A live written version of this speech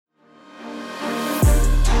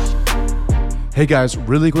Hey guys,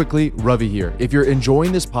 really quickly, Ravi here. If you're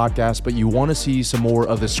enjoying this podcast, but you want to see some more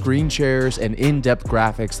of the screen shares and in-depth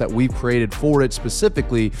graphics that we've created for it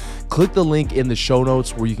specifically, click the link in the show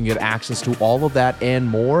notes where you can get access to all of that and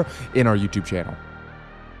more in our YouTube channel.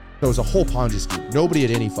 There was a whole Ponzi scheme. Nobody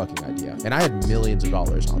had any fucking idea. And I had millions of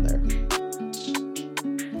dollars on there.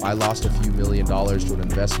 I lost a few $1 million to an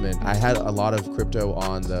investment. I had a lot of crypto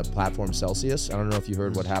on the platform Celsius. I don't know if you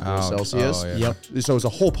heard what happened with Celsius. Yep. So it was a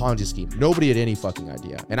whole Ponzi scheme. Nobody had any fucking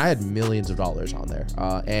idea. And I had millions of dollars on there.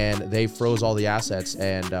 And they froze all the assets.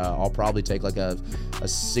 And I'll probably take like a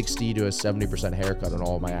 60 to a 70% haircut on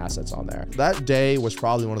all of my assets on there. That day was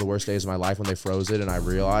probably one of the worst days of my life when they froze it. And I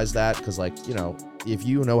realized that because, like, you know, if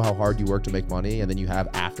you know how hard you work to make money and then you have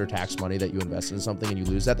after-tax money that you invest in something and you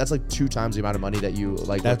lose that, that's like 2 times the amount of money that you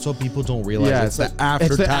like. That's what people don't realize. Yeah, it's the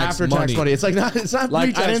after-tax money. It's like it's not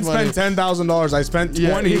like I didn't spend $10,000. I spent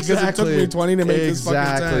 20 because it took me 20 to make this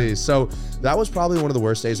fucking 10. So that was probably one of the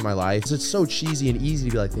worst days of my life. It's so cheesy and easy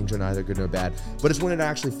to be like, things are neither good nor bad. But it's when it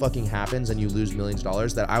actually fucking happens and you lose millions of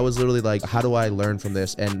dollars that I was literally like, how do I learn from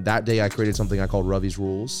this? And that day I created something I called Ravi's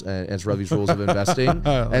Rules, and it's Ravi's Rules of Investing.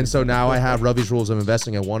 And so now I have Ravi's Rules of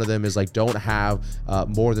Investing, and one of them is like, don't have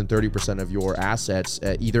more than 30% of your assets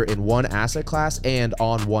either in one asset class and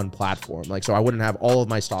on one platform. Like, so I wouldn't have all of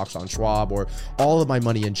my stocks on Schwab or all of my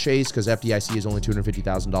money in Chase because FDIC is only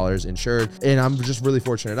 $250,000 insured. And I'm just really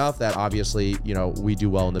fortunate enough that obviously, you know, we do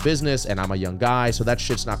well in the business and I'm a young guy, so that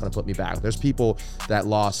shit's not going to put me back. There's people that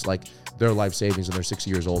lost like their life savings and they're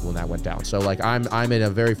 60 years old when that went down. So like I'm in a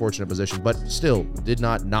very fortunate position, but still did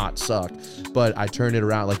not suck. But I turned it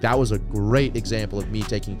around. Like, that was a great example of me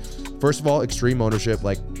taking, first of all, extreme ownership.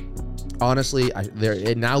 Like, honestly,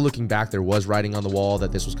 now looking back, there was writing on the wall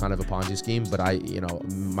that this was kind of a Ponzi scheme, but I, you know,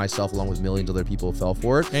 myself along with millions of other people fell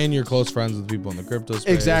for it. And you're close friends with people in the crypto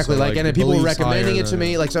space. Exactly. So like, and people were recommending it to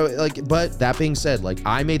me. Like, so like, but that being said, like,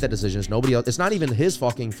 I made that decision. It's nobody else. It's not even his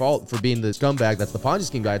fucking fault for being the scumbag that's the Ponzi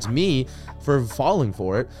scheme guy. It's me for falling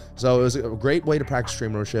for it. So it was a great way to practice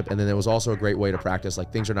extreme ownership. And then it was also a great way to practice,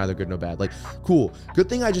 like, things are neither good nor bad. Like, cool. Good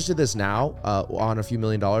thing I just did this now on a few $1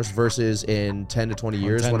 million versus in 10 to 20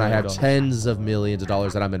 years when I have tens of millions of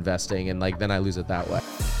dollars that I'm investing, and like, then I lose it that way.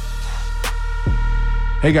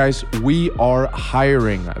 Hey guys, we are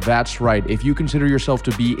hiring. That's right. If you consider yourself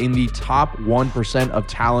to be in the top 1% of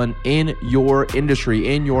talent in your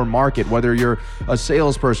industry, in your market, whether you're a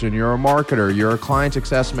salesperson, you're a marketer, you're a client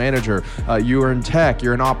success manager, you're in tech,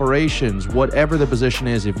 you're in operations, whatever the position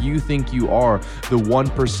is, if you think you are the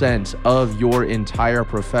 1% of your entire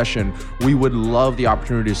profession, we would love the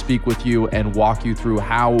opportunity to speak with you and walk you through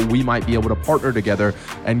how we might be able to partner together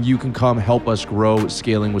and you can come help us grow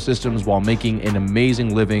Scaling with Systems while making an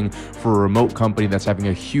amazing living for a remote company that's having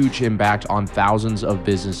a huge impact on thousands of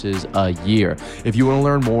businesses a year. If you want to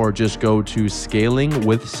learn more, just go to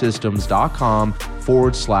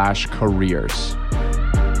scalingwithsystems.com/careers.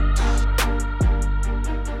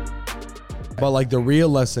 But like, the real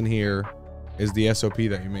lesson here is the SOP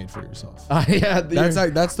that you made for yourself. Yeah,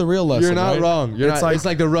 that's the real lesson. You're not right? wrong. It's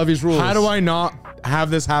like the Ravi's Rules. How do I not have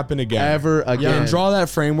this happen again? Ever again. Yeah, and draw that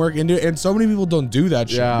framework into it. And so many people don't do that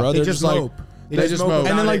shit, bro. They just mope. They just mope.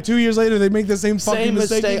 And then like 2 years later, they make the same fucking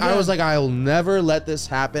mistake again. I was like, I'll never let this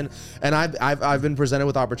happen. And I've been presented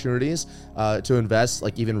with opportunities to invest,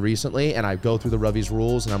 like even recently, and I go through the Ravi's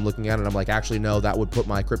Rules and I'm looking at it and I'm like, actually, no, that would put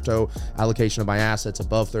my crypto allocation of my assets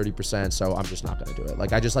above 30%. So I'm just not going to do it.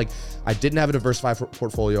 Like, I didn't have a diversified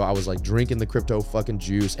portfolio. I was like drinking the crypto fucking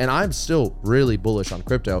juice, and I'm still really bullish on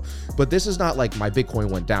crypto, but this is not like my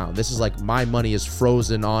Bitcoin went down. This is like my money is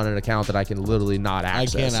frozen on an account that I can literally not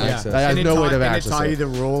access. I can't access. I have no way to access it. And it taught you the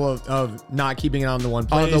rule of not keeping it on the one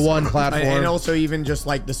place. On the one platform. And also even just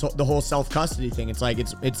like the whole self-custody thing. It's like,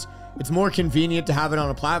 it's more convenient to have it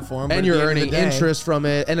on a platform. And you're earning interest from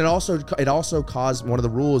it. And it also caused, one of the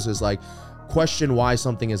rules is like, question why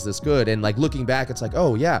something is this good. And like, looking back, it's like,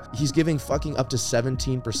 oh yeah, he's giving fucking up to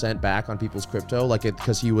 17% back on people's crypto, like, it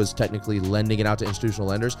because he was technically lending it out to institutional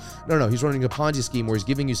lenders. No, he's running a Ponzi scheme where he's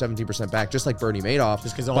giving you 17% back, just like Bernie Madoff,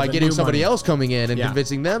 just by getting somebody else coming in and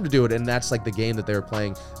convincing them to do it. And that's like the game that they were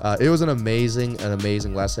playing. It was an amazing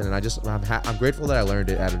lesson, and I'm grateful that I learned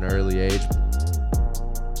it at an early age.